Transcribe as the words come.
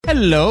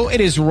Hello, it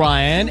is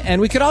Ryan,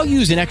 and we could all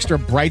use an extra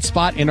bright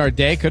spot in our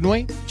day, couldn't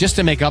we? Just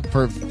to make up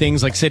for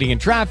things like sitting in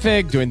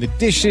traffic, doing the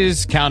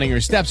dishes, counting your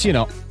steps, you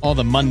know, all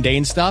the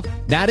mundane stuff.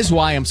 That is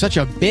why I'm such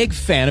a big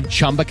fan of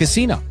Chumba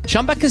Casino.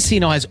 Chumba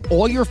Casino has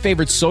all your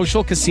favorite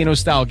social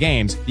casino-style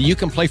games that you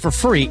can play for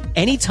free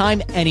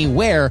anytime,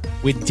 anywhere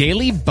with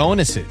daily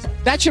bonuses.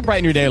 That should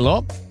brighten your day a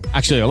little.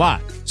 Actually, a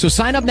lot. So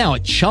sign up now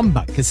at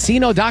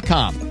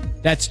ChumbaCasino.com.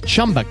 That's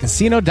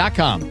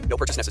ChumbaCasino.com. No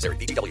purchase necessary.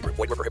 VGW Group.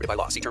 Void where prohibited by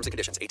law. See terms and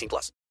conditions.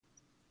 18+.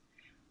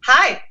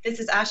 Hi, this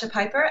is Asha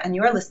Pieper, and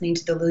you're listening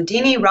to the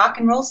Ludini Rock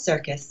and Roll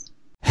Circus.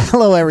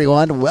 Hello,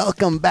 everyone.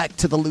 Welcome back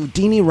to the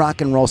Ludini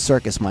Rock and Roll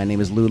Circus. My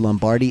name is Lou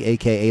Lombardi,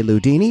 a.k.a.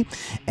 Ludini,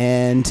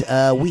 and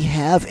we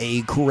have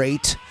a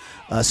great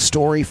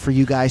story for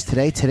you guys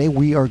today. Today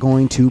we are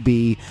going to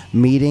be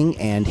meeting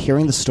and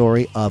hearing the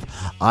story of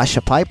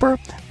Asha Pieper.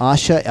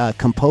 Asha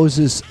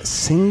composes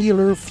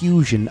singular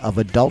fusion of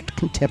adult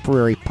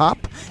contemporary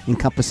pop,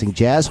 encompassing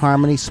jazz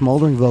harmony,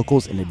 smoldering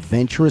vocals, and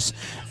adventurous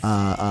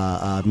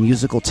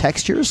musical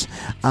textures.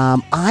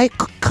 I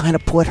kind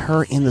of put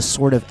her in the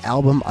sort of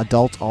album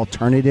adult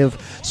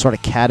alternative sort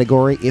of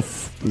category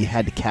if you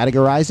had to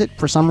categorize it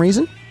for some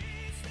reason.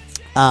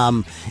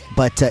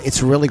 But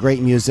it's really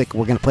great music.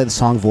 We're going to play the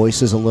song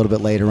Voices a little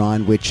bit later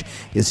on, which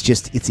is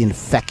just, it's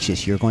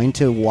infectious. You're going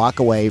to walk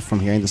away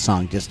from hearing the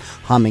song just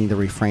humming the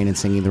refrain and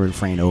singing the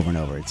refrain over and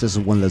over. This is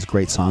one of those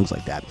great songs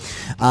like that.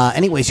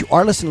 Anyways, you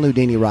are listening to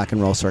Ludini Rock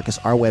and Roll Circus.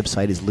 Our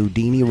website is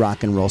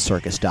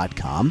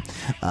ludinirockandrollcircus.com.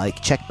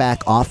 Check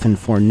back often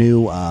for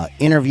new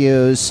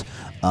interviews.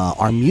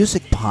 Our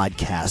music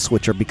podcasts,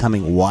 which are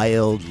becoming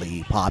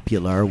wildly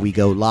popular. We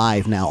go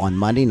live now on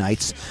Monday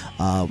nights.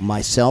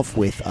 Myself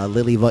with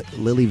Lily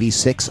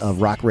V6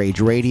 of Rock Rage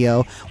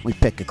Radio. We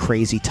pick a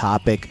crazy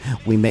topic.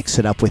 We mix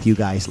it up with you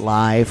guys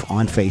live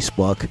on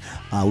Facebook.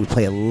 We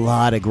play a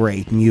lot of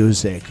great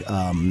music.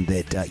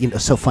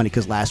 So funny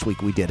because last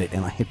week we did it,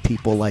 and I had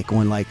people like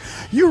going like,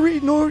 "You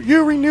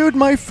renewed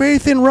my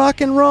faith in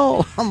rock and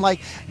roll." I'm like,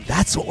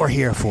 that's what we're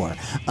here for.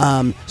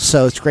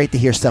 So it's great to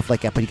hear stuff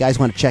like that. But you guys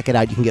want to check it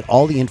out? You can get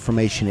all the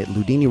information at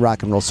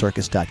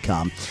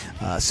ludinirockandrollcircus.com.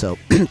 So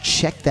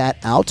check that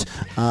out.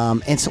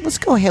 And so let's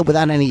go ahead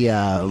without any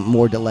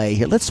more delay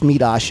here. Let's meet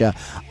Asha.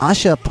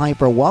 Asha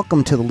Pieper,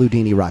 welcome to the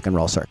Ludini Rock and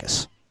Roll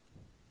Circus.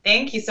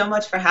 Thank you so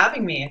much for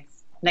having me.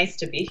 It's nice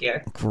to be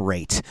here.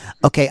 Great.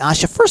 Okay,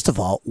 Asha, first of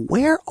all,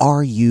 where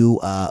are you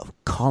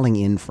calling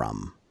in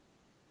from?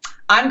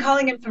 I'm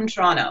calling in from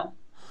Toronto.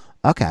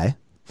 Okay.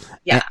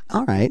 Yeah.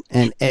 All right.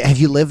 And have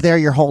you lived there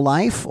your whole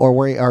life, or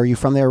where are you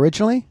from there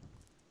originally?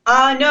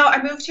 No,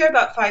 I moved here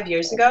about 5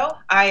 years ago.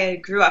 I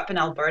grew up in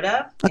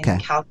Alberta, in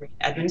Calgary,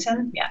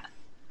 Edmonton. Yeah.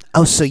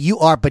 Oh, so you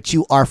are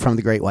from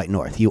the Great White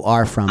North. You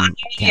are from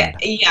Canada.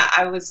 Yeah,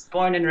 I was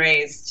born and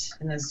raised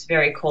in this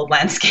very cold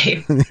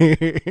landscape.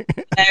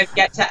 I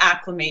get to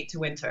acclimate to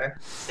winter.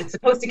 It's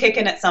supposed to kick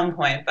in at some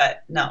point,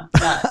 but no,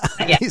 not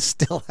yet. I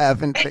still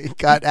haven't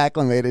got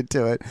acclimated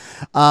to it.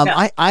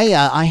 No.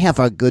 I have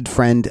a good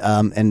friend,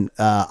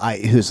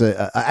 who's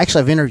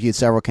actually I've interviewed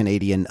several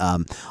Canadian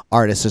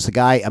artists. There's a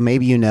guy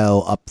maybe you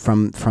know up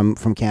from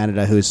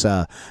Canada who's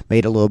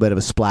made a little bit of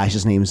a splash.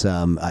 His name's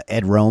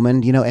Ed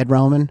Roman. Do you know Ed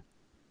Roman?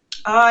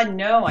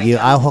 No, I don't.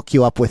 I'll hook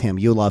you up with him.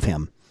 You love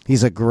him.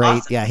 He's a great,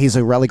 awesome. He's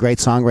a really great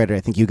songwriter. I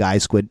think you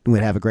guys would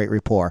have a great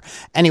rapport.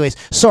 Anyways,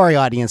 sorry,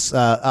 audience.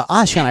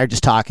 Asha and I are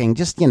just talking.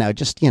 Just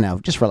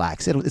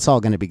relax. It's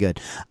all going to be good.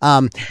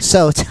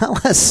 So tell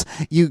us,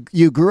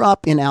 you grew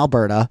up in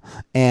Alberta,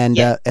 and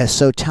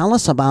so tell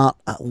us about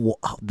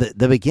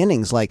the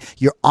beginnings. Like,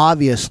 you're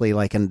obviously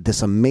like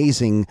this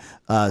amazing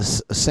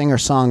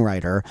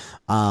singer-songwriter,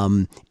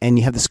 and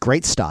you have this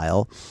great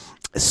style.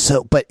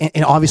 So,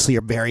 and obviously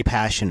you're very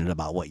passionate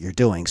about what you're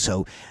doing.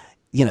 So,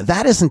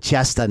 that isn't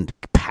just a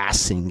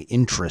passing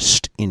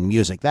interest in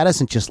music. That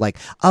isn't just like,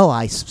 oh,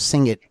 I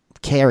sing it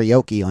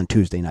karaoke on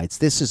Tuesday nights.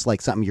 This is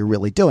like something you're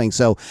really doing.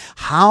 So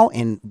how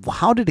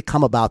did it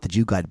come about that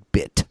you got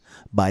bit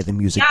by the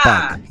music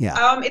bug?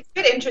 Yeah. It's a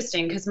bit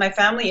interesting because my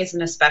family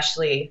isn't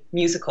especially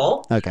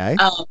musical. Okay.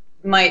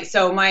 My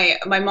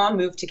mom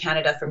moved to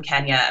Canada from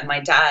Kenya, and my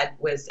dad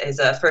is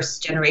a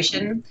first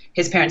generation.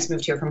 His parents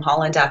moved here from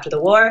Holland after the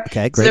war.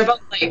 Okay, great. So they're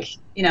both like,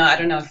 I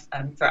don't know if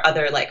for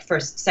other like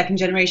second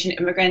generation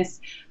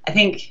immigrants, I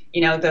think,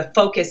 the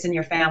focus in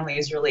your family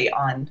is really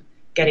on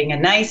getting a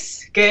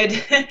nice, good,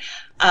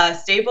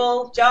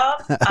 stable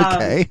job.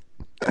 Okay.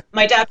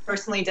 My dad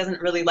personally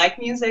doesn't really like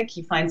music.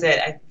 He finds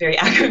it very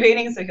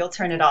aggravating, so he'll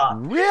turn it off.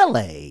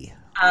 Really?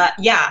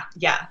 Yeah.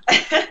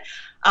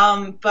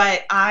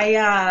 But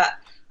I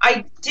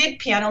did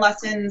piano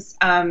lessons,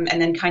 and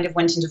then kind of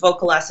went into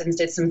vocal lessons,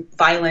 did some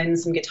violin,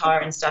 some guitar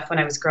and stuff when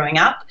I was growing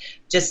up,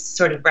 just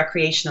sort of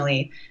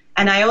recreationally.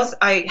 And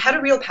I had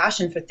a real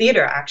passion for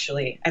theater,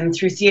 actually. And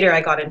through theater,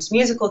 I got into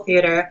musical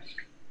theater,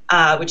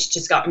 which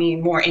just got me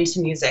more into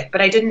music.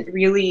 But I didn't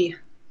really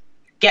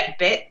get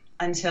bit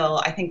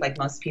until, I think like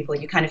most people,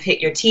 you kind of hit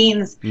your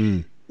teens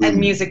and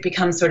music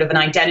becomes sort of an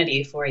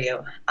identity for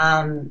you.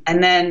 And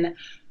then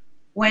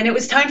when it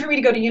was time for me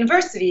to go to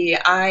university,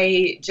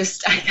 I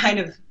kind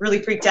of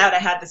really freaked out. I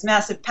had this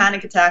massive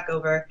panic attack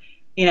over,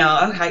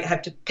 I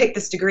have to pick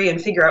this degree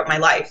and figure out my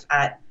life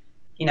at,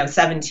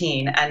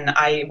 17. And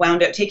I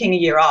wound up taking a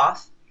year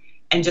off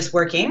and just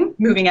working,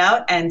 moving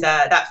out. And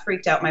that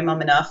freaked out my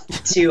mom enough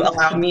to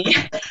allow me.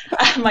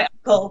 My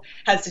uncle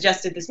had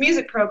suggested this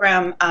music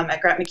program at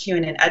Grant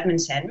MacEwan in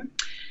Edmonton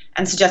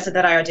and suggested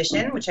that I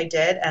audition, which I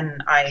did.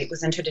 And I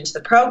was entered into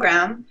the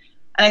program.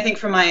 And I think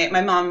for my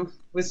mom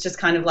was just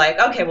kind of like,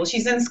 okay, well,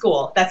 she's in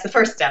school. That's the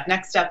first step.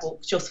 Next step,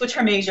 she'll switch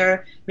her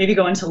major, maybe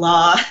go into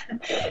law,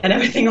 and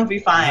everything will be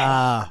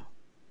fine.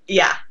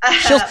 Yeah.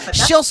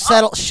 She'll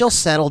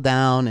settle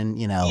down and,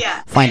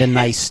 find a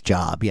nice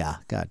job. Yeah.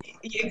 God.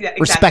 Exactly.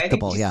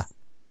 Respectable. Yeah.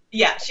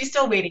 Yeah. She's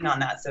still waiting on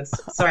that. So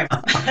sorry,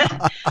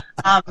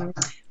 Mom.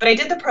 But I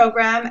did the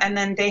program, and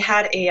then they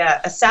had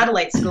a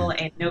satellite school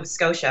in Nova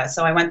Scotia.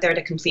 So I went there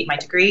to complete my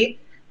degree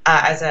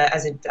as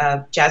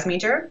a jazz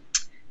major.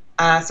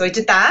 So I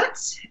did that,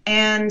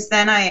 and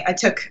then I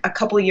took a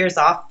couple of years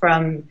off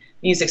from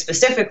music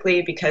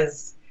specifically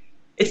because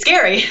it's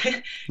scary.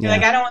 You're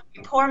like, I don't want to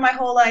be poor my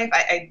whole life.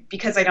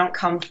 Because I don't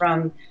come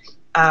from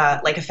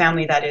like a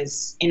family that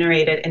is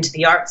integrated into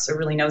the arts or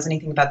really knows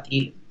anything about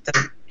the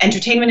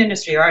entertainment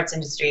industry or arts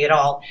industry at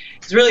all.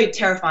 It's really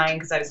terrifying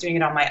because I was doing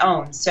it on my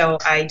own. So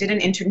I did an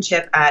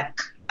internship at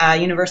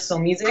Universal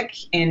Music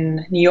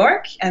in New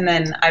York, and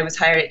then I was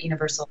hired at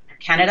Universal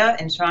Canada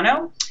in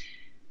Toronto.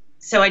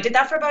 So I did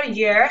that for about a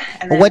year.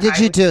 And then what did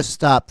you do?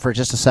 Stop for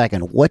just a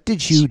second. What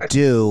did you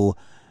do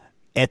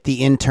at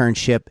the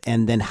internship,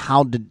 and then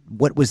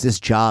what was this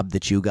job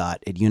that you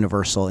got at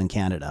Universal in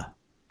Canada?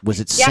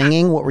 Was it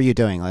singing? What were you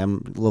doing? I'm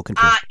a little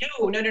confused.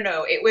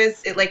 No. It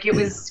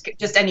was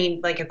just any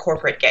like a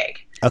corporate gig.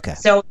 Okay.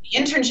 So the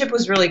internship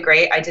was really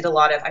great. I did a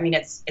lot of. I mean,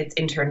 it's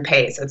intern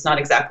pay, so it's not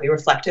exactly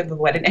reflective of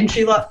what an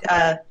entry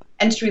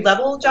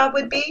level job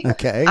would be.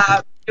 Okay.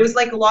 It was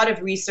like a lot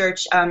of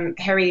research.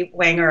 Harry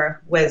Wanger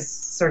was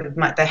sort of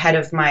the head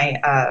of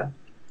my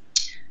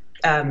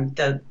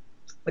the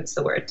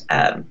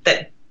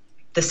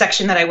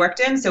section that I worked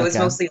in. So it was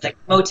mostly like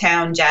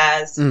Motown,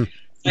 jazz. So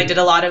I did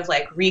a lot of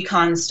like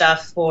recon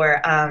stuff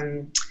for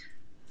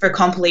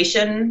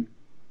compilation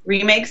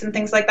remakes and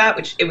things like that,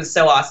 which it was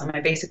so awesome.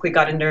 I basically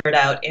got to nerd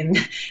out in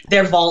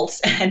their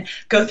vaults and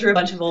go through a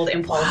bunch of old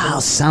impulses. Wow,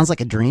 sounds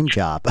like a dream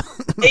job.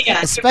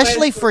 Yeah,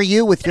 especially for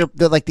you with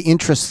the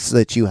interests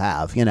that you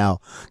have. Go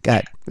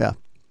ahead. Yeah.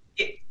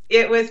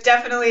 It was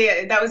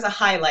definitely that was a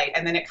highlight,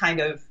 and then it kind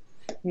of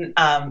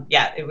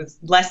it was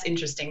less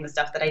interesting the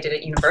stuff that I did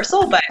at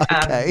Universal, but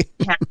okay.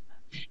 But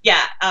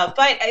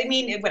I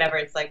mean, whatever.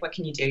 It's like, what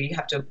can you do? You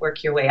have to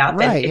work your way up.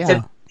 Right, and it's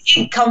a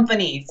big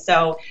company,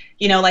 so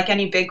like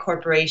any big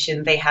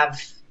corporation, they have,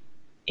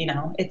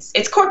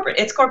 it's corporate.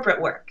 It's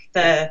corporate work.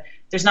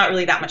 There's not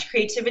really that much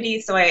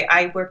creativity. So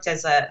I worked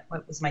as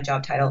what was my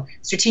job title?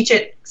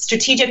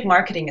 Strategic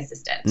marketing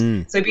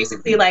assistant. So I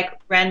basically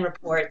ran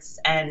reports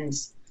and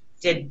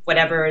did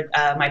whatever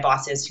my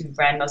bosses, who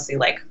ran mostly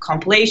like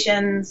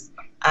compilations,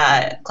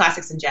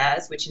 classics and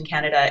jazz, which in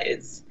Canada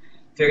is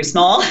very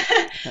small,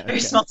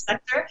 small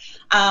sector.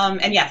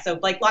 So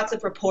like lots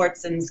of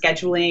reports and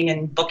scheduling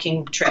and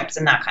booking trips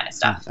and that kind of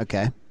stuff.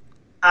 Okay.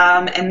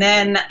 And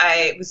then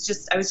I was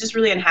just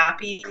really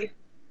unhappy.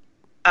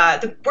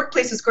 The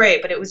workplace was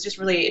great, but it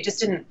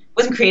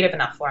wasn't creative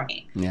enough for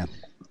me. Yeah.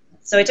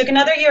 So I took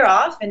another year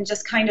off and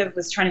just kind of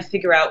was trying to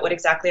figure out what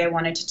exactly I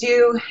wanted to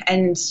do.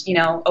 And,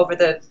 over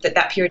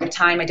that period of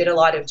time, I did a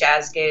lot of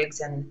jazz gigs,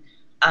 and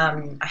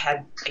I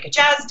had like a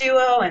jazz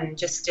duo and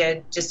just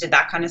did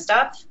that kind of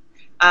stuff.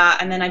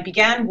 And then I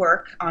began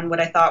work on what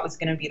I thought was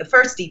going to be the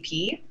first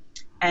EP,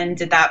 and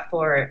did that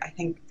for, I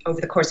think, over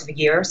the course of a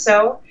year or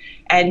so.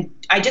 And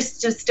I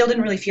just still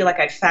didn't really feel like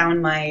I'd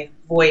found my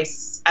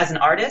voice as an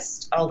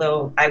artist,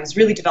 although I was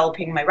really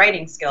developing my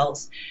writing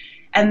skills.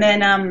 And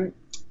then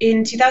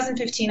in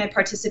 2015, I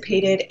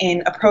participated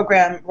in a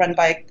program run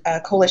by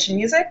Coalition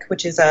Music,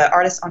 which is an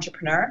artist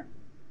entrepreneur.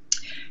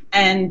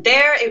 And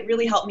there it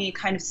really helped me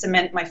kind of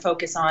cement my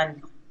focus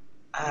on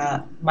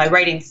my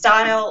writing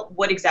style,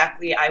 what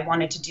exactly I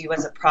wanted to do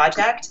as a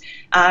project.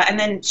 And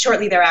then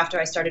shortly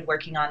thereafter, I started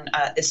working on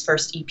this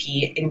first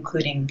EP,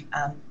 including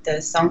the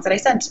songs that I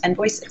sent and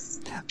voices.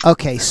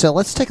 Okay, so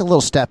let's take a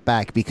little step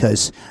back,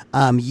 because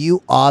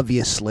you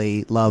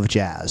obviously love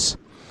jazz.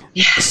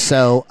 Yeah.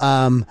 So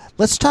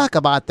let's talk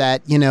about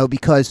that,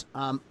 because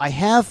I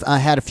have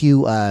had a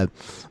few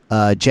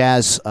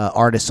jazz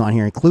artists on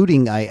here,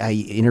 including I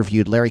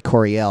interviewed Larry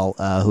Coryell,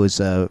 who is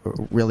a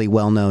really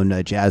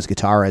well-known jazz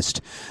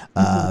guitarist,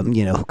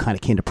 who kind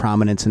of came to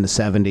prominence in the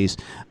 70s.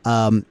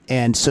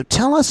 And so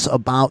tell us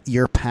about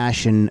your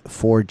passion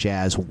for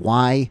jazz.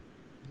 Why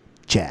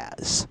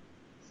jazz?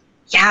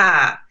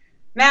 Yeah.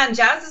 Man,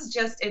 jazz is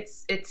just,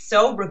 it's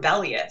so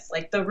rebellious.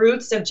 Like the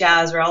roots of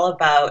jazz are all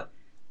about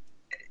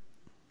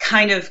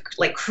kind of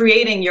like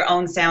creating your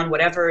own sound,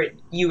 whatever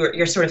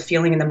you're sort of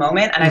feeling in the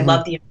moment. And I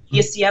love the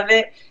immediacy of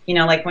it.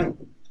 Like when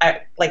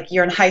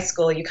you're in high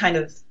school, you kind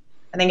of,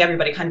 I think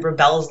everybody kind of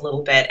rebels a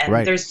little bit. And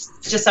there's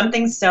just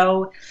something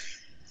so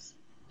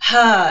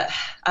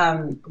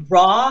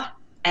raw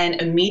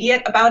and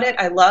immediate about it.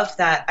 I love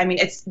that. I mean,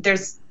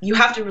 you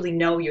have to really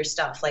know your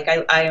stuff. Like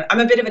I'm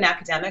a bit of an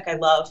academic.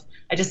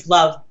 I just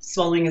love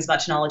swallowing as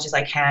much knowledge as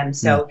I can.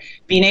 So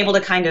being able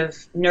to kind of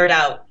nerd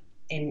out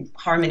in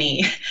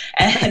harmony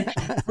and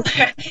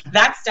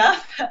that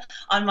stuff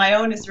on my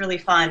own is really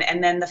fun.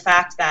 And then the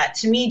fact that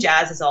to me,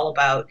 jazz is all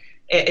about,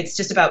 it's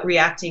just about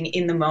reacting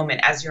in the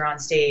moment as you're on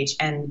stage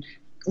and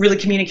really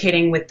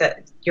communicating with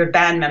your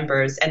band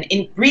members and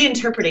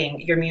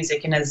reinterpreting your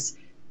music in as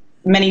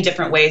many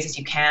different ways as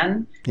you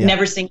can,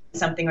 never singing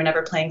something or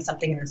never playing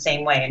something in the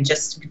same way, and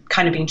just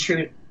kind of being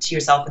true to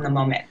yourself in the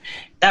moment.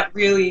 That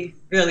really,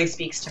 really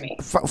speaks to me.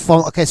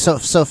 Okay, so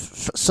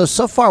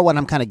far what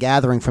I'm kind of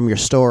gathering from your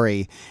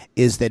story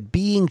is that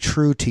being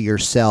true to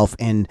yourself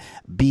and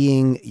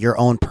being your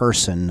own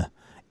person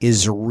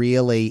is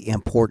really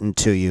important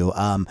to you.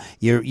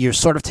 You're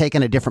sort of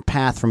taking a different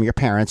path from your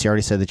parents. You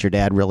already said that your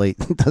dad really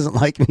doesn't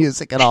like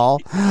music at all.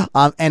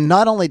 And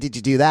not only did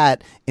you do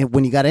that,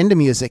 when you got into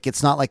music,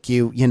 it's not like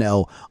you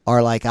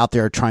are like out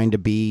there trying to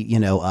be,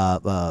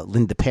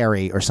 Linda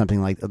Perry or something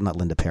like, not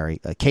Linda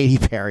Perry, Katy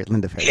Perry,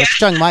 Linda Perry. That's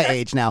showing my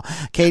age now.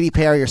 Katy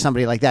Perry or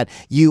somebody like that.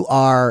 You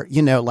are,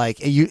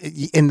 like you,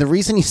 and the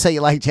reason you say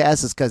you like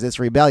jazz is because it's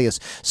rebellious.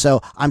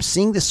 So I'm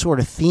seeing this sort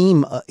of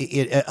theme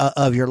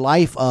of your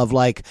life of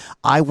like,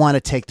 I want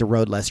to take the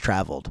road less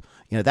traveled.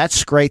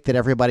 That's great that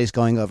everybody's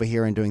going over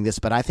here and doing this,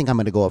 but I think I'm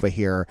going to go over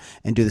here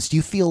and do this. Do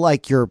you feel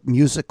like your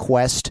music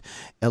quest,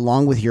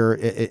 along with your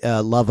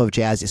love of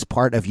jazz, is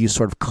part of you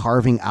sort of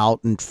carving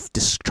out and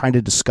trying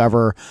to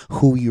discover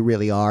who you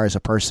really are as a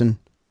person?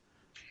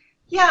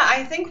 Yeah,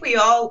 I think we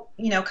all,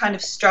 kind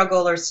of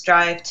struggle or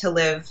strive to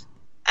live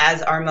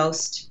as our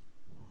most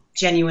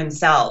genuine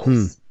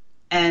selves.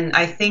 And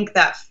I think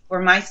that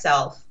for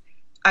myself,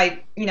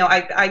 I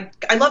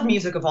love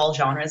music of all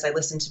genres. I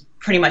listen to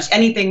pretty much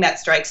anything that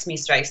strikes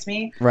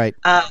me. Right.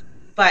 But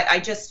I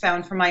just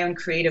found for my own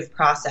creative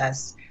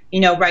process,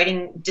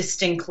 writing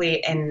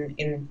distinctly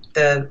in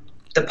the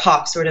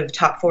pop sort of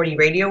top 40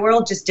 radio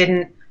world just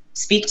didn't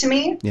speak to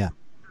me. Yeah.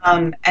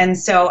 And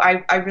so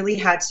I really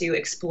had to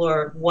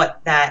explore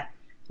what that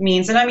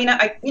means. And I mean,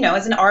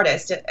 as an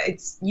artist,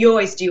 you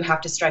always do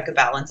have to strike a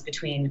balance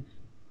between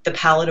the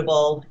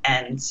palatable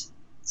and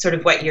sort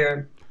of what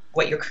you're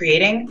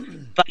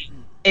creating, but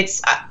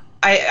it's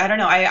I don't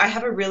know. I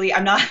have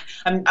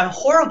I'm a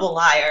horrible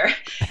liar.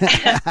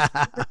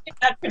 I'm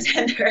a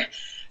pretender.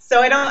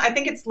 So I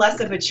think it's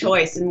less of a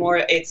choice and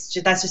more that's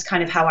just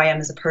kind of how I am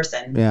as a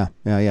person. Yeah.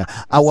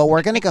 Well,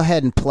 we're going to go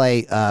ahead and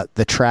play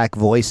the track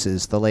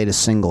Voices, the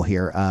latest single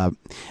here,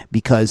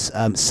 because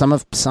some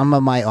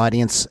of my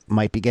audience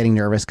might be getting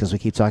nervous because we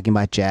keep talking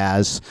about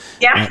jazz.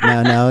 Yeah.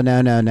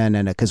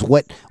 No. Because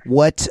what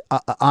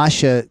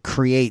Asha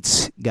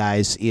creates,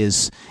 guys,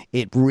 is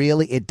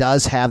it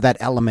does have that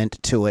element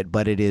to it,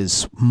 but it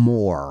is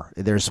more.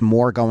 There's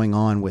more going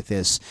on with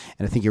this,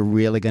 and I think you're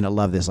really going to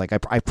love this. Like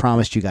I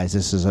promised you guys,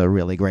 this is a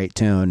really great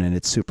tune and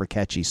it's super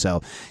catchy.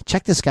 So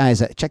check this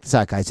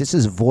out, guys. This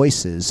is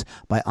Voices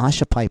by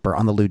Asha Pieper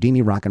on the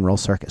Ludini Rock and Roll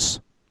Circus.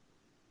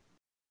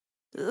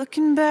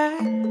 Looking back,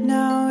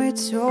 now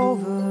it's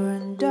over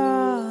and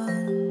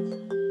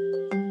done.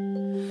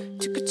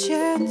 Took a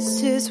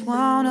chances,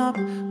 wound up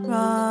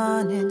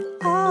running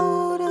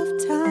out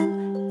of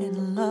time.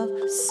 And love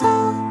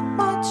so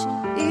much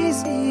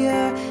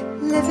easier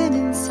living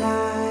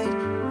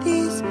inside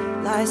these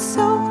lies.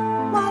 So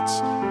much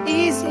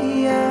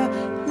easier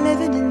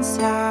living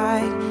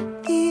inside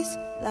these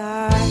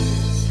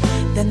lies.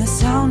 Then the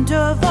sound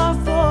of our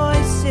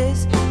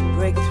voices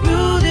break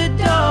through the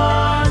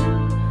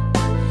dawn.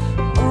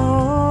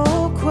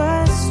 Oh,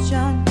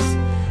 questions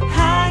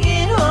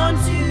hanging on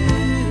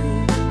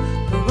to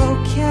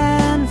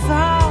broken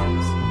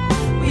vows.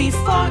 We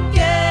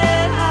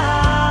forget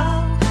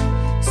how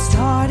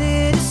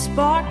started a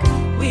spark.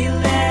 We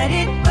let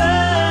it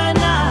burn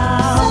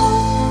out.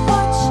 So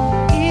much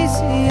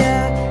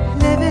easier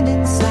living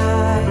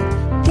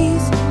inside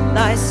these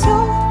lies.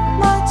 So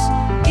much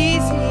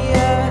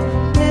easier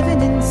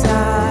living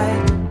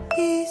inside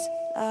these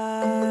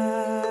lies.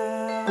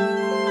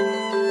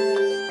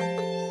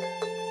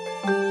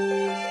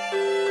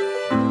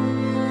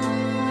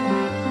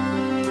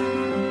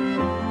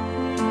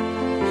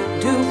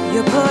 Do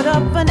you put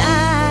up an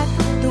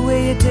act the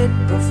way you did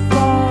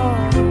before?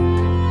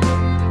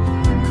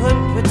 Could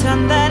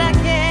pretend that I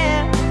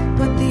care,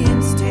 but the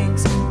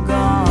instinct's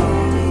gone.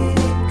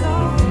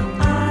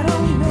 I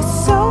don't know.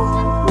 It's so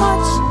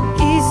much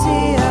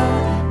easier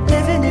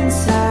living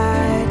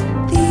inside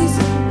these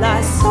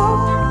lies. So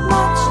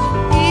much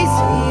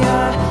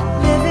easier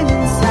living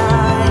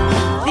inside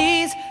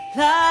these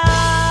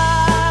lies.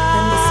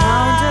 Then the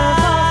sound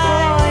of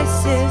our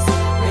voices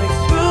breaks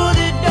through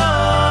the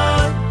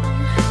dawn.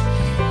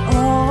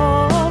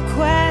 Oh,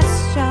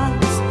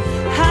 questions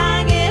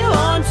hanging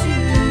on to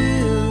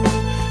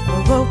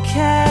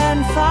broken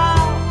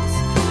vows.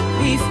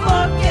 We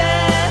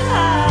forget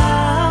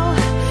how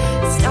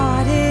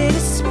started a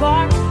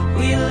spark.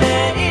 We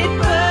let it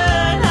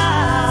burn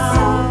out.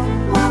 So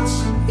much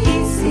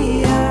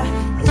easier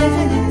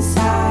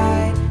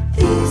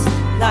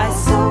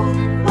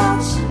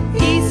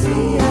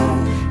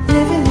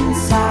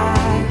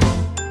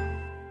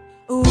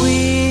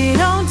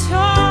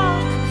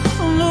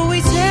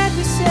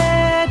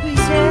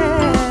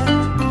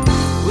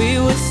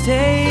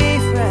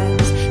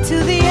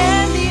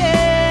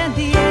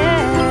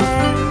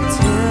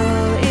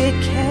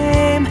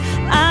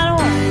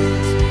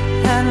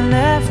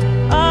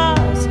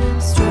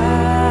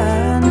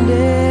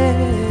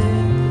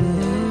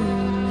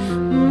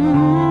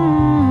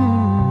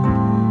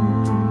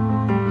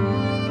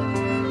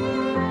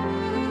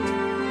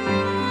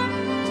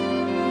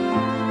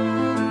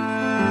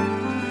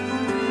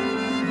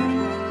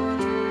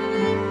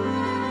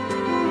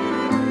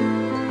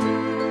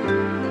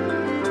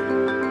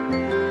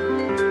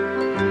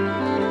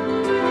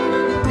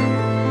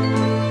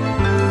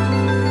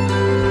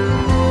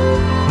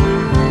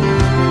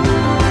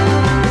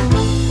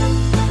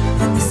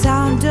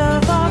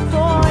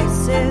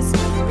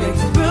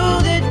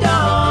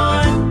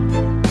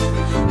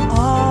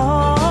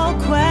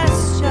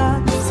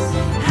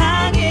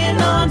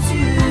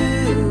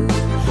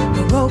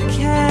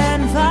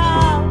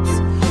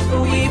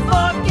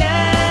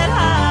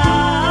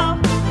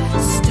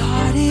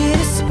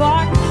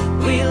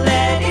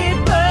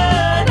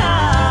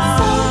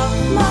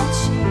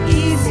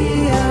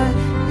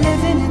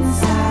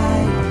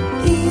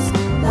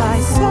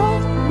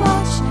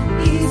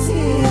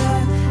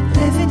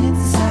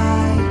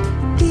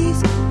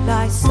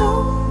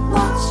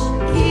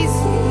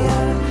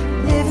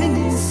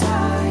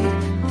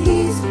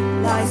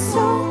life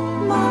so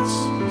much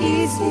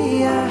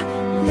easier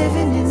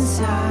living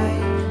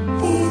inside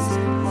these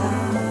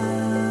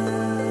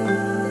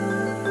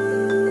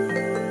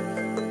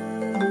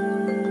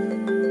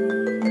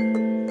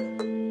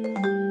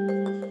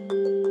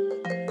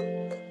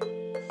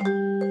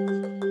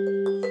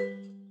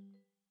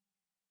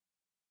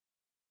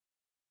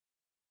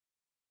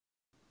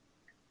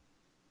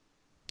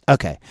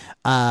Okay,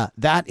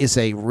 that is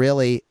a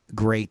really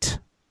great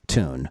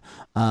tune.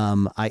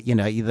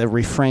 The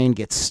refrain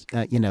gets,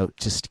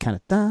 just kind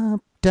of da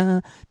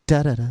da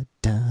da da da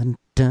da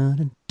da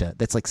da.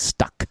 That's like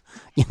stuck.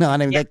 You know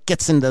what I mean? That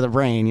gets into the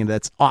brain.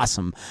 That's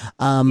awesome.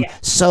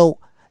 So,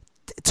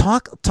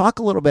 talk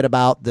a little bit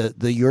about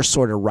the your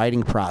sort of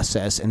writing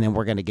process, and then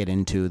we're going to get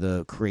into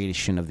the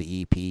creation of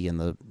the EP and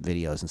the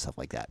videos and stuff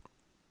like that.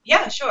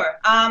 Yeah, sure.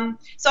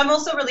 So I'm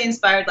also really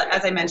inspired, like,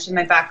 as I mentioned,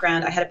 I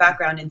had a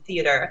background in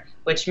theater,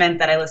 which meant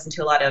that I listened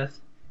to a lot of,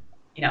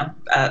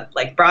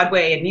 like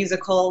Broadway and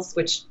musicals,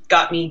 which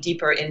got me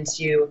deeper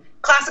into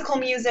classical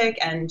music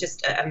and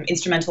just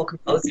instrumental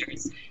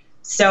composers.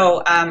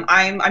 So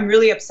I'm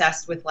really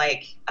obsessed with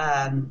like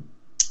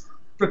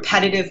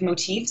repetitive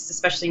motifs,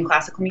 especially in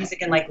classical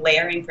music, and like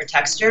layering for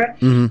texture.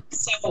 Mm-hmm.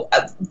 So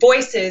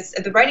voices,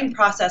 the writing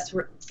process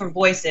for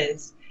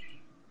voices,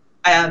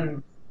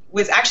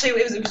 was actually,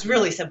 it was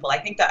really simple. I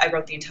think that I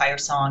wrote the entire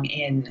song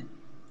in,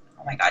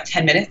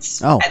 10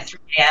 minutes at 3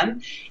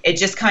 a.m. It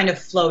just kind of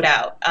flowed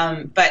out.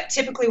 But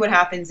typically what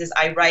happens is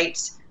I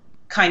write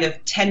kind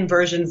of 10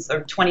 versions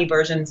or 20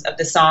 versions of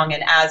the song,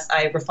 and as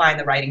I refine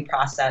the writing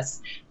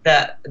process,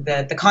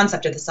 the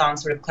concept of the song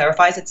sort of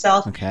clarifies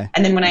itself. Okay.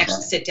 And then when I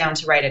actually sit down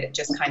to write it, it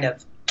just kind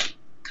of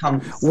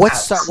comes What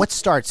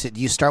starts it?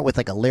 Do you start with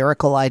like a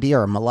lyrical idea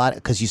or a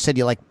melodic? Because you said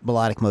you like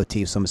melodic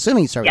motifs, so I'm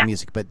assuming you start with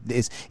music. But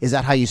is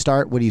that how you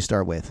start? What do you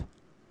start with?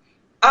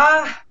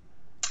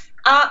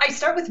 I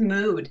start with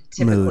mood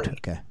typically. Mood,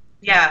 okay.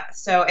 Yeah.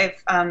 So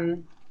if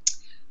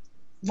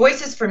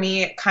voices for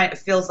me, it kind of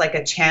feels like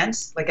a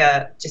chant, like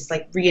just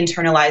like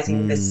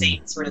re-internalizing the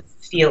same sort of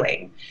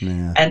feeling.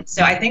 Yeah. And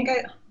so I think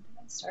I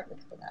start with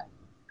that.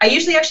 I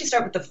usually actually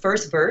start with the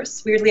first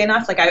verse. Weirdly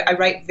enough, like I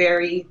write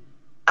very.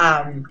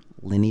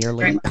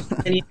 Linearly?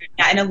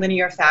 In a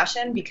linear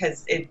fashion,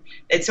 because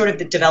it sort of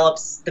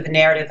develops the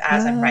narrative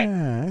as I'm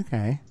writing.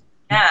 Okay.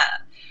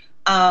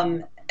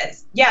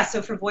 Yeah.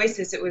 So for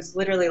voices, it was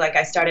literally like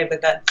I started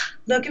with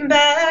looking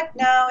back,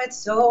 now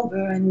it's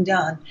over and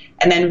done,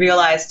 and then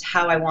realized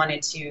how I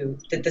wanted to,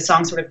 that the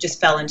song sort of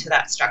just fell into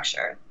that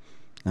structure.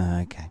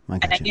 Okay.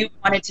 And I knew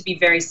I wanted to be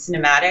very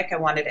cinematic. I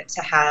wanted it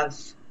to have,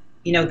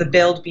 the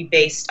build be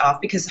based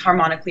off, because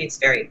harmonically it's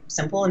very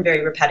simple and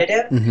very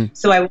repetitive. Mm-hmm.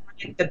 So I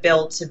wanted the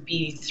build to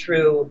be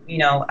through,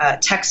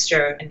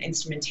 texture and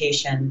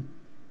instrumentation,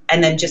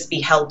 and then just be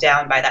held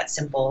down by that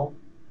simple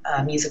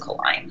musical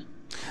line.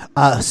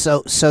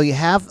 So you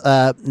have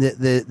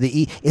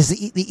the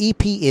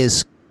EP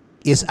is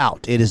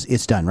out.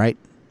 It's done, right?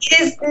 It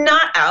is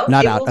not out.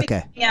 Not out.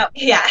 Okay.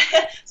 Yeah.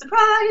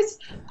 Surprise.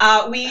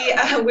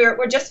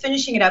 We're just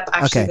finishing it up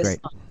actually. Okay, great.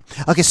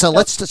 Okay, so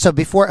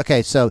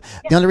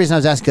the only reason I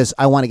was asking is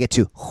I want to get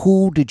to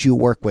who did you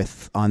work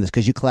with on this,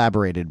 because you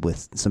collaborated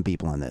with some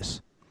people on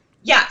this.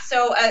 Yeah,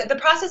 so the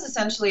process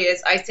essentially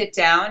is I sit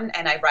down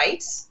and I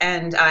write,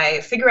 and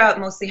I figure out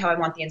mostly how I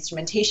want the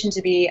instrumentation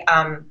to be.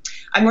 I'm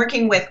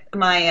working with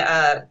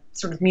my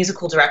sort of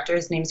musical director.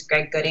 His name's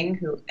Greg Gooding,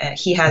 who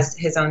he has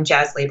his own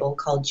jazz label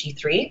called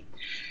G3.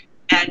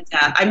 And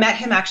I met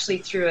him actually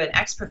through an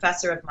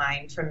ex-professor of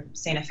mine from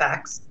St.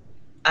 FX.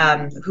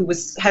 Who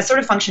has sort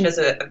of functioned as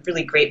a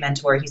really great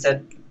mentor. He's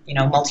a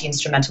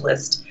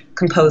multi-instrumentalist,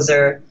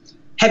 composer,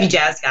 heavy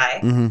jazz guy.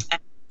 Mm-hmm.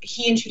 And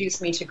he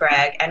introduced me to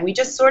Greg, and we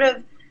just sort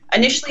of,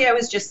 initially I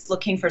was just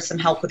looking for some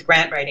help with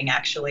grant writing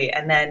actually,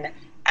 and then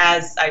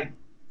as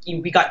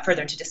we got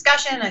further into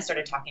discussion, I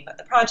started talking about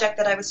the project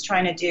that I was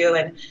trying to do,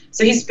 and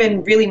so he's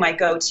been really my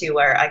go-to,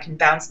 where I can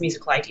bounce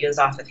musical ideas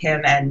off of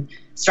him and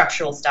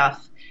structural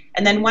stuff.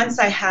 And then once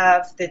I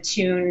have the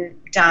tune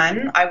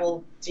done, I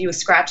will do a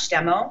scratch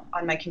demo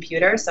on my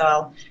computer. So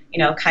I'll,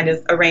 kind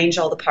of arrange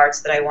all the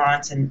parts that I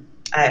want, and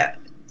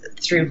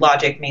through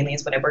Logic mainly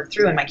is what I work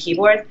through, and my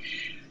keyboard.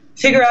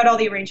 Figure out all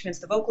the arrangements,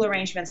 the vocal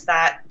arrangements,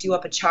 do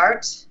up a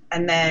chart.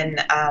 And then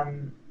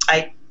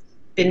I've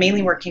been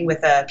mainly working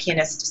with a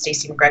pianist,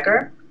 Stacey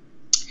McGregor,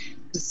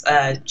 who's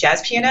a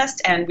jazz pianist,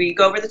 and we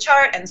go over the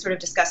chart and sort of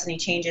discuss any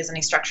changes,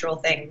 any structural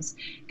things.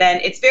 Then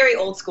it's very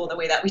old school the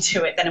way that we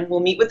do it. Then we'll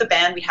meet with the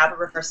band, we have a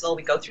rehearsal,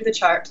 we go through the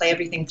chart, play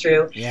everything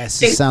through.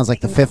 Yes, it sounds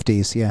like the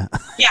 50s, yeah.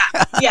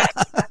 Yeah,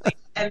 exactly.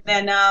 And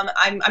then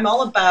I'm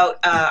all about,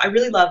 I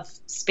really love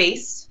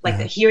space, like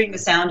hearing the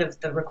sound of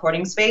the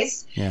recording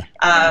space.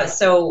 Yeah.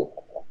 So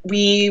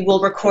we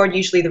will record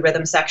usually the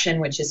rhythm section,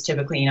 which is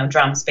typically,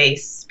 drums,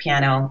 bass,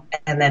 piano,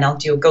 and then I'll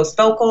do a ghost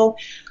vocal.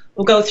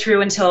 We'll go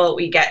through until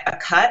we get a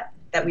cut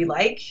that we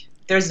like.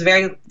 There's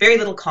very, very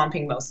little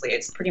comping mostly.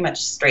 It's pretty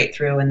much straight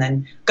through, and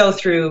then go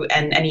through,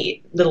 and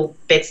any little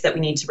bits that we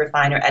need to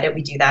refine or edit,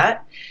 we do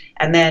that.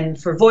 And then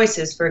for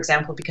voices, for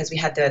example, because we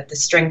had the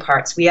string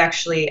parts, we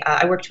actually,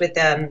 I worked with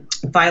a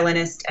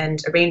violinist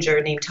and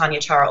arranger named Tanya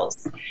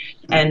Charles,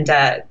 and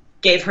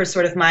gave her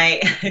sort of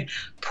my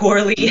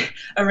poorly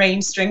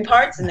arranged string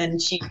parts, and then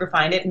she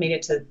refined it and made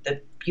it to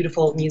the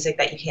beautiful music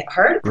that you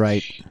heard.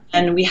 Right.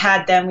 And we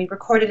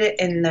recorded it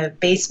in the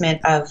basement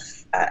of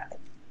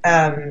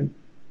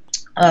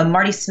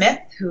Marty Smith,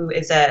 who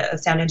is a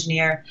sound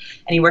engineer,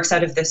 and he works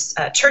out of this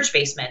church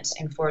basement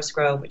in Forest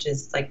Grove, which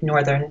is like the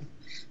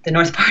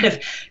north part of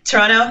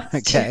Toronto.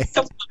 Okay.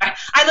 So far.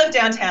 I live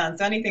downtown,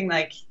 so anything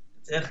like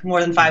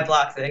more than 5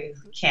 blocks, I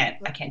can't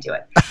do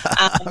it.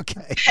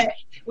 Okay.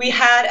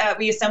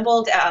 We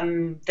assembled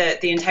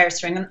the entire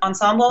string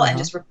ensemble and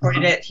just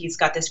recorded it. He's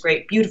got this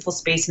great, beautiful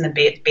space in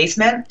the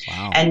basement,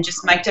 and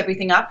just mic'd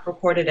everything up,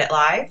 recorded it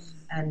live,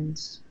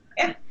 and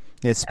yeah.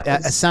 It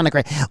sounded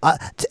great.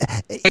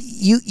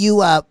 You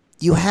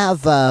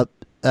have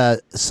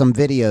some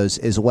videos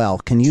as well.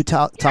 Can you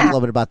talk a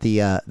little bit about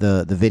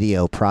the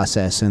video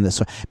process in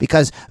this?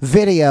 Because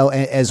video,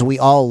 as we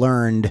all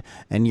learned,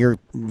 and you're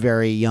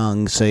very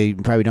young, so you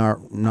probably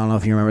don't know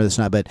if you remember this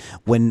or not, but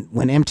when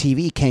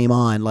MTV came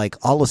on, like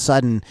all of a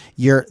sudden,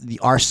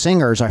 our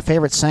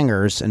favorite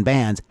singers and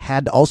bands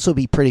had to also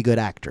be pretty good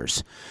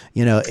actors.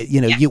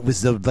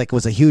 It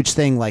was a huge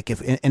thing. Like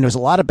and there was a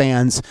lot of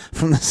bands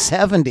from the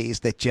 70s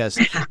that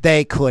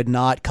they could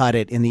not cut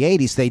it in the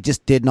 80s. They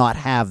just did not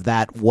have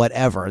that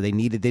whatever. They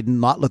did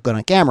not look good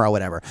on camera or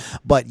whatever.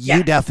 But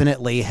you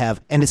definitely have,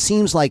 and it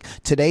seems like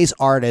today's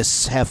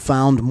artists have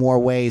found more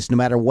ways, no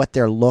matter what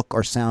their look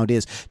or sound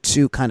is,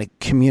 to kind of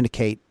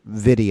communicate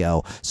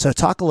video. So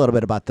talk a little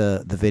bit about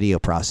the video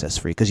process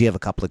for you, because you have a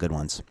couple of good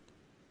ones.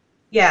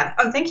 Yeah.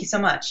 Oh, thank you so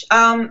much.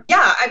 I mean,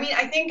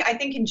 I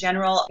think in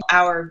general,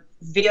 our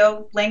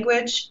video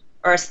language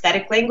or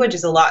aesthetic language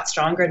is a lot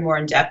stronger and more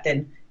in depth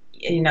than,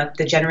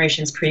 the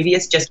generations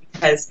previous, just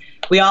because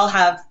we all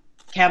have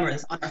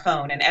cameras on our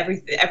phone, and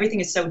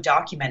everything is so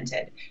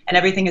documented, and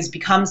everything has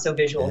become so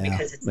visual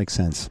because it's makes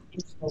sense.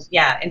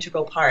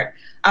 Integral part.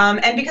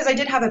 And because I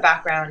did have a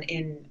background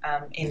in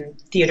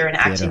theater and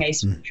acting, I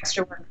used to do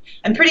extra work.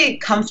 I'm pretty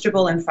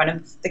comfortable in front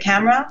of the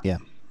camera. Yeah.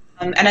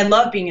 And I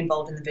love being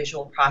involved in the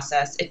visual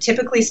process. It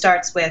typically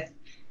starts with,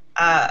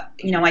 I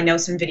know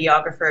some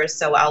videographers,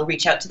 so I'll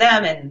reach out to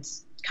them and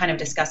kind of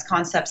discuss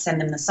concepts,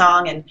 send them the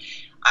song, and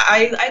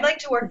I like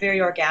to work very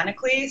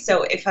organically.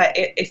 So if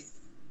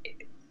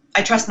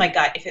I trust my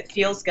gut. If it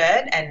feels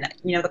good and,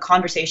 the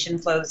conversation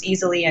flows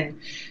easily, and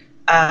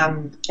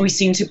we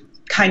seem to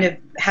kind of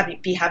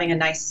be having a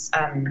nice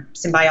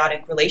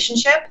symbiotic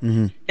relationship,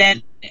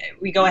 then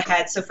we go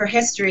ahead. So for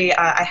history,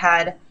 I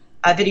had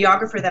a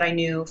videographer that I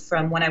knew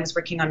from when I was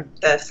working on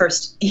the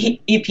first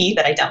EP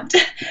that I dumped.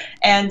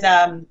 And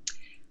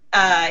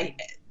I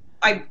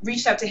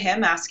reached out to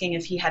him asking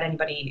if he had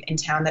anybody in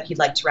town that he'd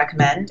like to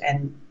recommend,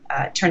 and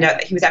it turned out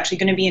that he was actually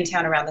going to be in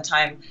town around the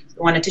time we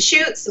wanted to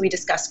shoot, so we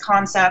discussed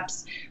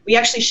concepts. We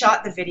actually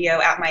shot the video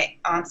at my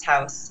aunt's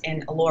house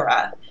in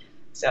Elora,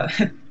 so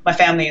my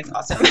family is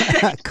awesome.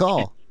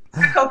 Cool.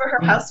 Took over her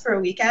house for a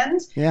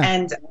weekend,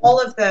 and all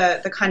of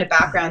the kind of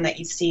background that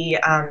you see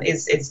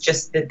is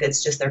just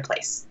their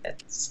place.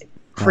 It's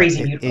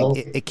crazy beautiful.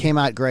 It came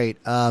out great.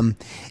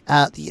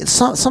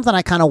 Something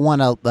I kind of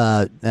want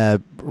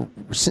to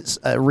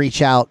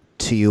reach out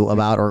to you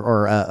about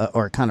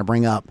or kind of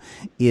bring up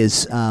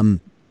is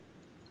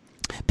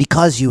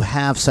because you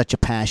have such a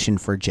passion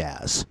for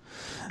jazz.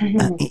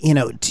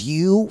 Do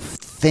you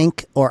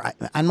think, or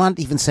I'm not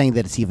even saying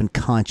that it's even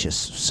conscious,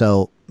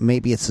 so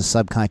maybe it's a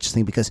subconscious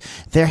thing, because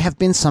there have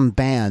been some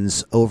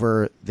bands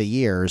over the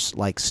years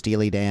like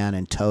Steely Dan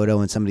and Toto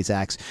and some of these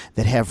acts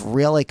that have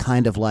really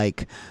kind of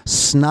like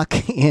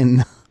snuck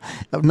in.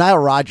 Nile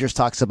Rodgers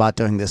talks about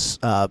doing this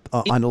on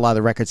a lot of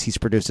the records he's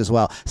produced as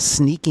well,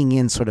 sneaking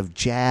in sort of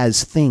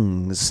jazz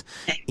things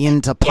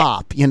into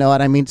pop. You know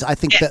what I mean? I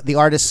think that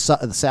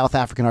the South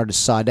African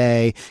artist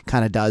Sade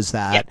kind of does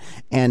that.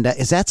 And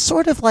is that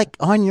sort of like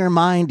on your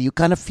mind? Do you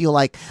kind of feel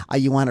like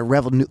you want to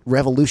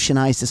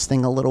revolutionize this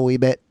thing a little wee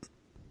bit?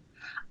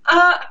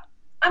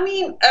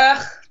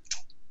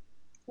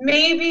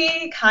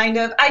 Maybe kind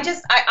of.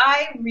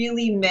 I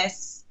really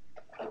miss.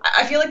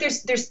 I feel like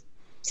there's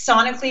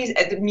sonically,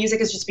 the music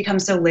has just become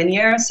so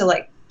linear. So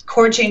like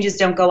chord changes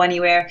don't go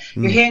anywhere.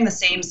 You're hearing the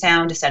same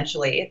sound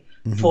essentially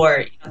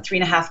for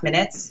 3.5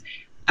 minutes.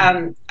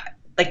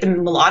 Like the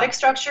melodic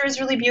structure is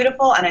really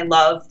beautiful, and I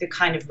love the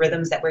kind of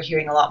rhythms that we're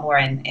hearing a lot more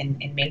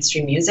in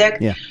mainstream music.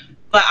 Yeah.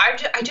 But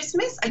I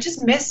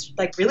just miss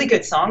like really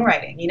good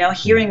songwriting.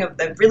 Hearing a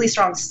really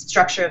strong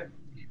structure of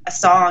a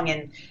song.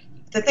 And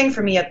the thing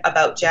for me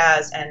about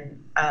jazz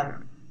and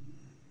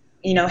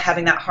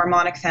having that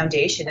harmonic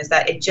foundation is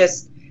that it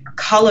just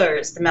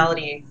colors the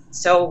melody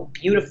so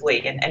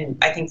beautifully, and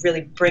I think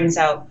really brings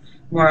out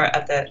more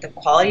of the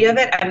quality of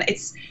it. And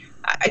it's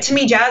to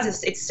me,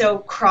 jazz it's so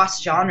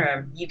cross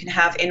genre. You can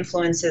have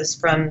influences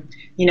from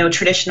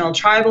traditional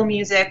tribal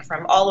music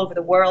from all over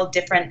the world,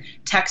 different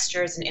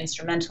textures and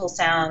instrumental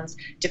sounds,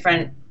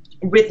 different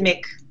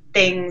rhythmic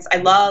things. I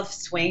love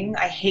swing.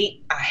 I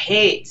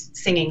hate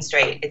singing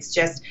straight. It's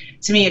just,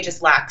 to me, it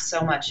just lacks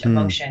so much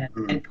emotion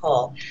and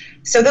pull.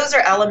 So those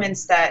are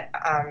elements that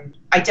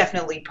I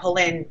definitely pull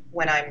in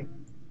when I'm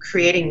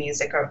creating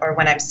music or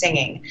when I'm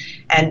singing,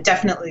 and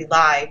definitely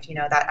live,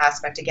 that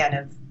aspect again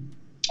of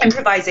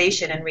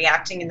improvisation and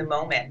reacting in the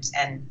moment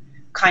and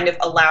kind of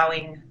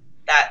allowing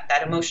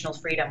that emotional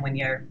freedom when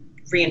you're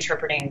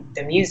reinterpreting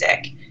the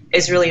music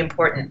is really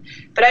important.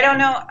 But I don't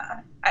know.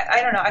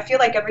 I don't know. I feel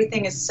like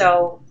everything is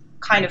so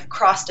kind of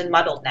crossed and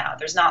muddled now.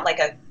 There's not like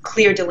a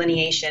clear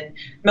delineation.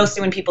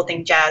 Mostly when people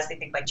think jazz, they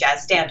think like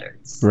jazz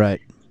standards.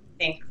 Right.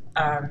 Think,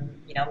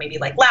 maybe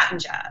like Latin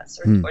jazz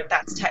or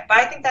that's tight. But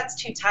I think that's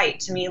too tight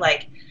to me.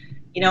 Like,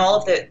 all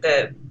of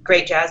the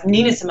great jazz.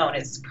 Nina Simone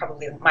is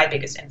probably my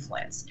biggest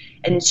influence,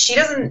 and she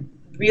doesn't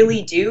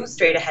really do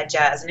straight ahead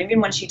jazz. And even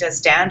when she does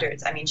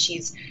standards, I mean,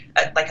 she's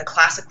like a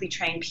classically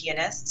trained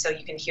pianist, so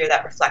you can hear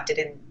that reflected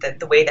in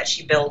the way that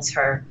she builds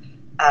her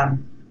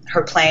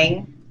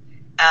playing.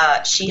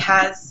 She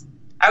has,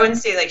 I wouldn't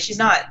say like she's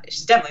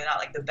definitely not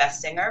like the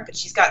best singer, but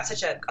she's got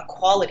such a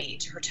quality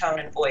to her tone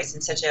and voice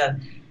and such a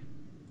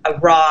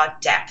raw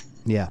depth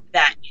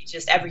that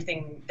just every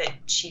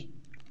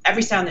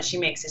sound that she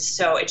makes is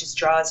so, it just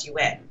draws you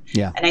in.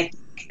 Yeah. And I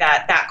think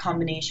that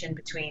combination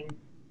between,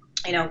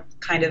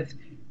 kind of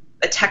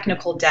a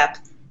technical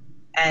depth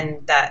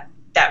and that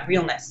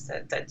realness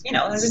that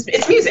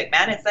it's music,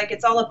 man. It's like,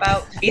 it's all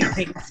about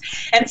feelings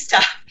and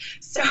stuff.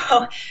 So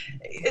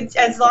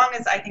as long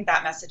as I think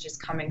that message is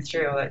coming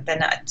through,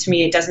 then to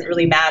me, it doesn't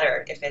really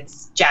matter if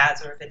it's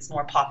jazz or if it's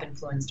more pop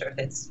influenced or if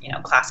it's,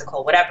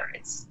 classical, whatever.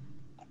 It's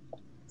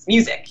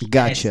music.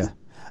 Gotcha.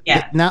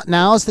 Yeah.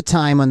 Now is the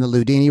time on the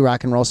Loudini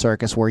Rock and Roll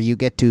Circus where you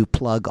get to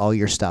plug all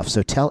your stuff.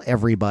 So tell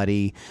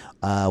everybody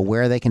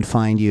where they can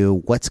find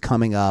you, what's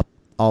coming up,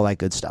 all that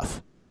good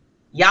stuff.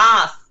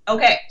 Yes.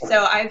 Okay.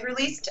 So I've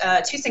released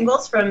 2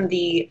 singles from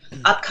the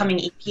upcoming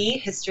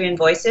EP, History and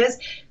Voices,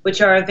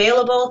 which are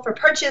available for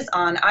purchase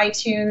on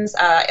iTunes,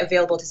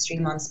 available to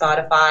stream on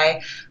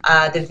Spotify.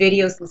 The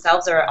videos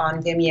themselves are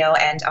on Vimeo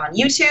and on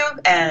YouTube.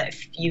 And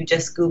if you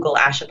just Google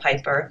Asha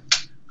Pieper,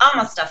 all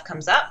my stuff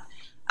comes up.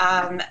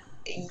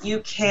 You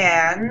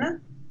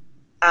can,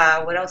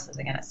 what else was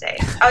I going to say?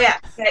 Oh yeah,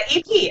 the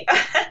EP,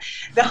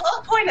 the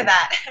whole point of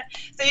that.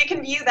 So you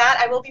can view that.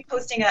 I will be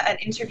posting an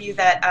interview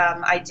that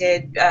I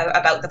did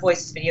about the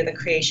Voices video, the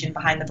creation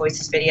behind the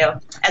Voices video,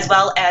 as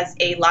well as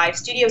a live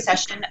studio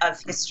session of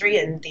History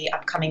in the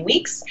upcoming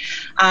weeks.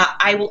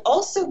 I will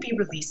also be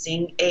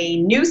releasing a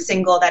new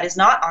single that is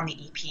not on the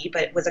EP,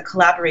 but it was a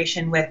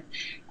collaboration with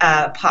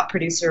pop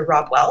producer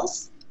Rob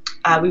Wells.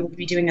 We will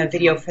be doing a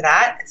video for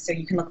that, so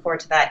you can look forward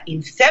to that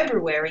in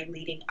February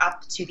leading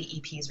up to the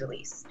EP's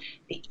release.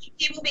 The EP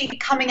will be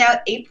coming out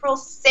April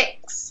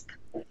 6th.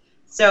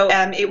 So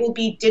it will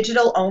be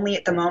digital only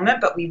at the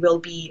moment, but we will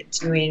be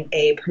doing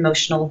a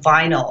promotional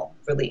vinyl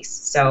release.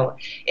 So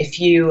if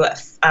you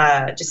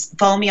just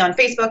follow me on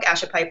Facebook,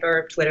 Asha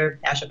Pieper, Twitter,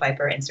 Asha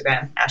Pieper,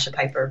 Instagram, Asha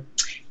Pieper,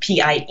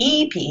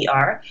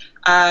 Pieper,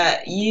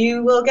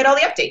 you will get all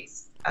the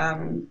updates.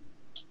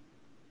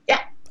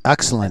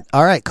 Excellent.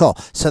 All right, cool.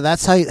 So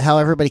that's how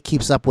everybody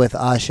keeps up with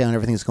Asha and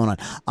everything that's going on.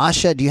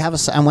 Asha, do you have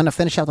I want to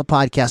finish out the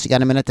podcast. You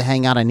got a minute to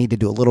hang out. I need to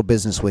do a little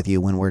business with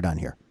you when we're done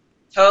here.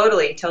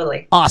 Totally.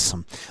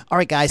 Awesome. All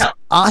right, guys.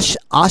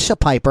 Asha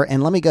Pieper,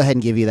 and let me go ahead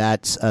and give you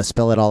that,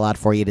 spell it all out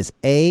for you. It is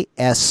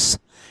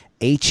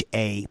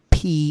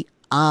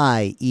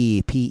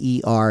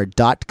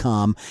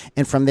ASHAPIEPER.com.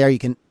 And from there, you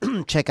can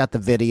check out the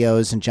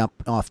videos and jump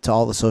off to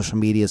all the social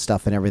media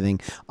stuff and everything.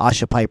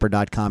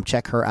 AshaPieper.com.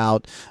 Check her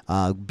out.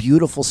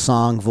 Beautiful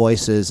song,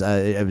 voices.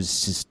 It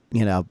was just,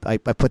 I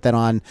put that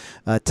on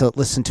to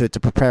listen to it to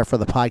prepare for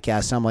the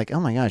podcast. And I'm like, oh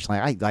my gosh,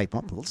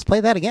 let's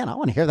play that again. I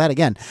want to hear that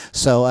again.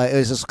 So it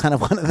was just kind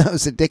of one of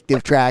those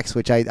addictive tracks,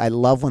 which I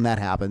love when that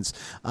happens.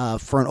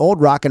 For an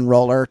old rock and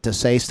roller to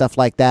say stuff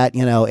like that,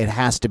 it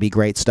has to be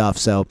great stuff.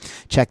 So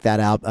check that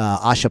out.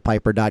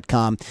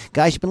 AshaPieper.com.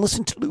 Guys, you've been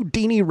listening to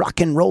Loudini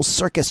Rock and Roll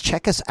Circus.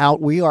 Check us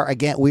out. We are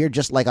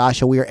just like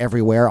Asha. We are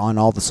everywhere on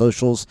all the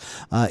socials,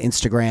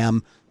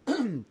 Instagram.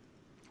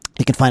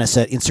 You can find us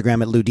at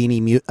Instagram at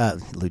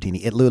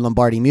at Lou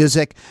Lombardi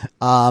Music,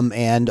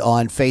 and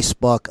on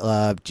Facebook.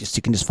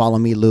 You can just follow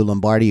me, Lou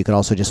Lombardi. You can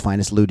also just find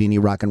us Loudini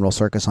Rock and Roll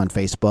Circus on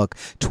Facebook,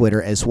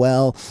 Twitter as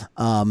well.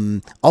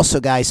 Also,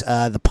 guys,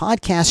 the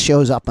podcast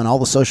shows up on all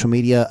the social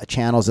media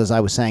channels. As I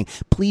was saying,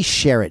 please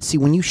share it. See,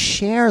 when you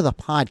share the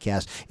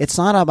podcast, it's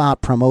not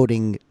about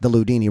promoting the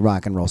Loudini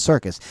Rock and Roll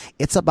Circus.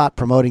 It's about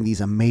promoting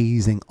these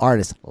amazing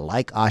artists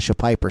like Asha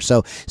Pieper.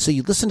 So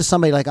you listen to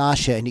somebody like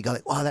Asha and you go,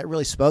 like, wow, that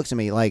really spoke to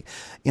me. Like,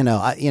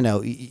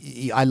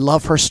 like, I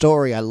love her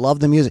story. I love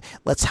the music.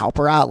 Let's help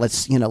her out.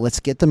 Let's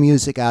get the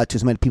music out to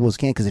as many people as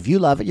can. Because if you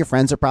love it, your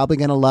friends are probably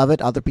going to love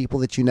it. Other people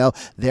that you know,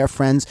 their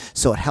friends.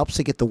 So it helps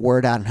to get the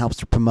word out and helps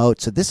to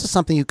promote. So this is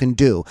something you can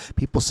do.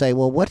 People say,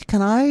 well, what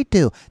can I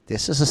do?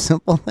 This is a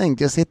simple thing.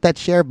 Just hit that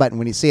share button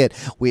when you see it.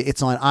 We're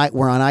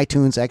on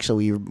iTunes.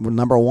 Actually, we're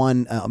number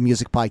one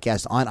music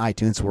podcast on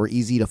iTunes. So we're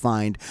easy to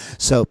find.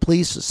 So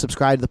please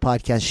subscribe to the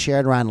podcast, share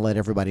it around, and let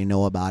everybody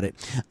know about it.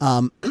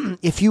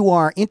 If you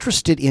are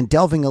interested in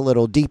delving a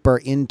little deeper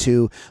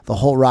into the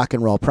whole rock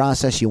and roll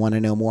process, you want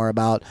to know more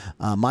about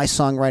my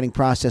songwriting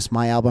process,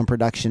 my album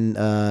production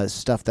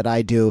stuff that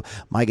I do,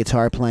 my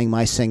guitar playing,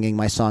 my singing,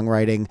 my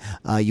songwriting,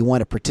 you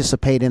want to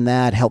participate in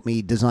that, help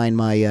me design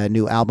my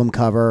new album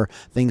cover,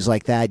 things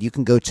like that, you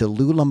can go to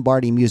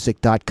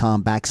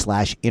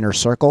loulombardimusic.com/inner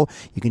circle.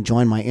 You can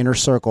join my inner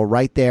circle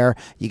right there.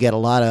 You get a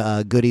lot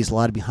of goodies, a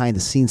lot of behind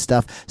the scenes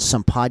stuff,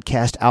 some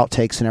podcast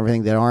outtakes and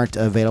everything that aren't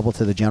available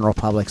to the general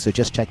public. So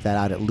just check that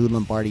out at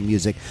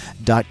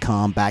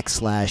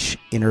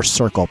loulombardimusic.com/inner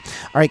circle. All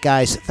right,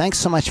 guys, thanks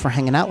so much for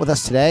hanging out with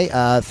us today.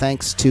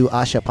 Thanks to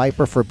Asha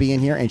Pieper for being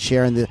here and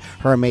sharing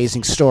her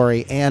amazing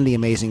story and the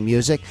amazing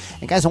music.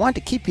 And guys, I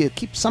wanted to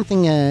keep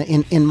something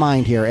in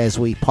mind here as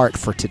we part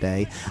for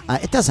today.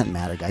 It doesn't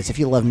matter, guys, if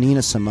you love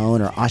Nina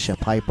Simone or Asha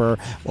Pieper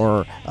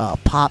or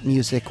pop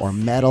music or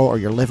metal, or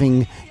you're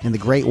living in the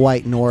Great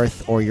White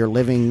North, or you're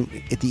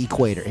living at the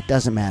equator. It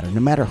doesn't matter.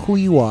 No matter who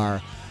you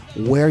are,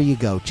 where you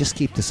go, just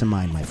keep this in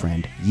mind, my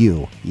friend.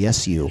 You,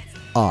 yes, you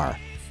are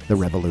the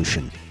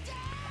revolution.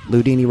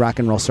 Ludini Rock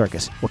and Roll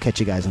Circus. We'll catch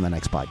you guys on the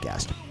next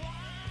podcast.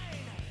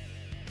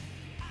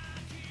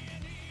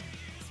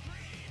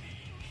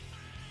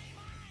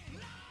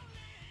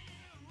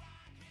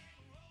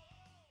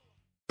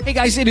 Hey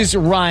guys, it is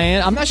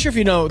Ryan. I'm not sure if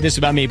you know this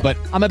about me, but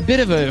I'm a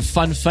bit of a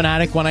fun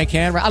fanatic when I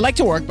can. I like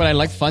to work, but I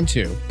like fun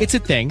too. It's a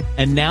thing.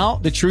 And now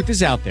the truth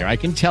is out there. I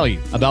can tell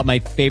you about my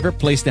favorite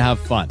place to have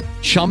fun.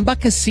 Chumba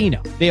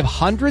Casino. They have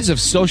hundreds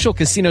of social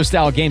casino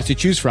style games to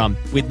choose from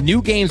with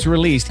new games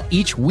released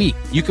each week.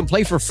 You can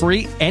play for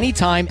free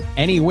anytime,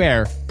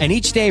 anywhere. And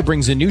each day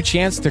brings a new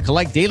chance to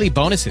collect daily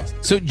bonuses.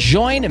 So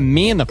join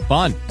me in the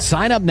fun.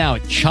 Sign up now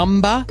at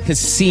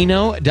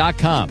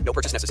ChumbaCasino.com. No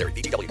purchase necessary.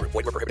 VGW Group.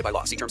 Void where prohibited by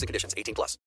law. See terms and conditions. 18+.